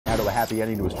Now to a happy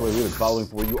ending to a story we've been following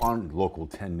for you on Local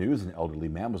 10 News. An elderly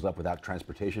man was left without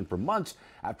transportation for months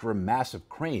after a massive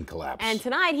crane collapse. And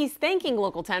tonight he's thanking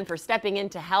Local 10 for stepping in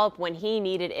to help when he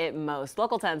needed it most.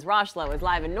 Local 10's Rosh Lowe is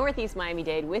live in Northeast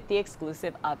Miami-Dade with the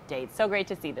exclusive update. So great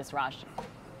to see this, Rosh.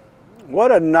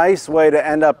 What a nice way to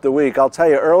end up the week. I'll tell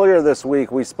you, earlier this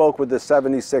week we spoke with this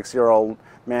 76-year-old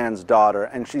man's daughter,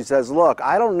 and she says, look,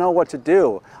 I don't know what to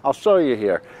do. I'll show you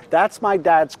here. That's my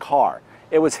dad's car.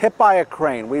 It was hit by a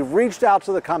crane. We've reached out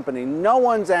to the company. No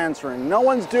one's answering. No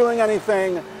one's doing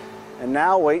anything. And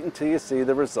now wait until you see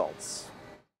the results.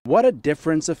 What a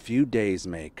difference a few days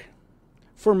make.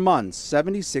 For months,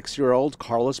 76-year-old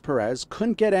Carlos Perez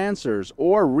couldn't get answers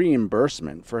or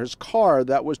reimbursement for his car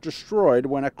that was destroyed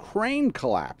when a crane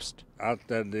collapsed.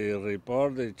 After the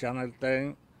report, the Channel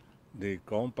 10, the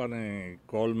company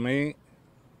called me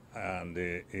and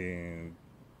in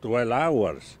 12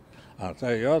 hours. I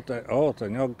say, oh,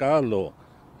 Señor Carlos,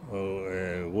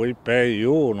 we pay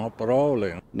you, no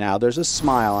problem. Now there's a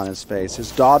smile on his face.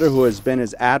 His daughter, who has been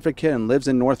his advocate and lives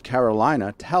in North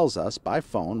Carolina, tells us by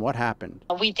phone what happened.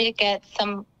 We did get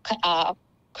some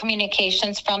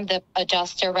communications from the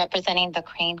adjuster representing the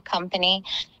crane company.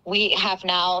 They have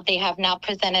now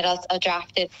presented us a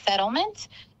drafted settlement,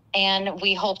 and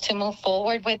we hope to move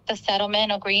forward with the settlement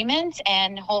agreement,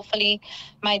 and hopefully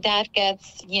my dad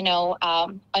gets,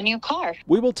 a new car.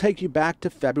 We will take you back to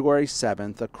February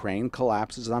 7th. A crane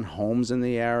collapses on homes in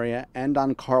the area and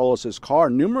on Carlos's car.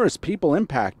 Numerous people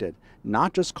impacted,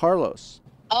 not just Carlos.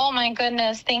 Oh my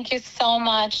goodness, thank you so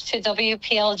much to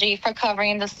WPLG for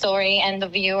covering the story, and the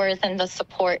viewers and the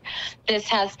support. This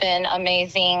has been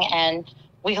amazing, and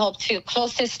we hope to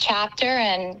close this chapter.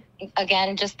 And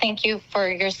again, just thank you for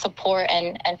your support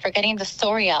and for getting the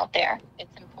story out there.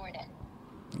 It's important.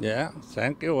 Yeah,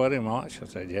 thank you very much. I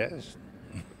said, yes.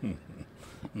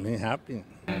 Me happy.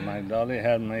 My daughter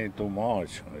helped me too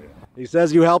much. He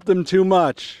says you helped him too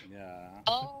much. Yeah.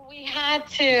 Oh, we had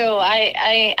to.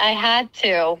 I had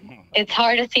to. It's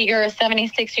hard to see your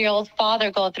 76-year-old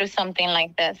father go through something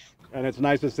like this. And it's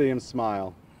nice to see him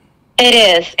smile. It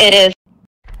is. It is.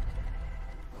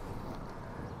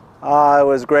 It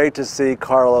was great to see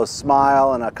Carlos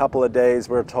smile. In a couple of days,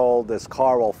 we're told this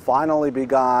car will finally be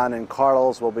gone and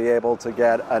Carlos will be able to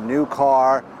get a new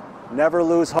car. Never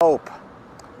lose hope.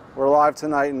 We're live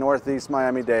tonight in Northeast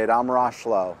Miami-Dade. I'm Rosh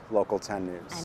Lowe, Local 10 News.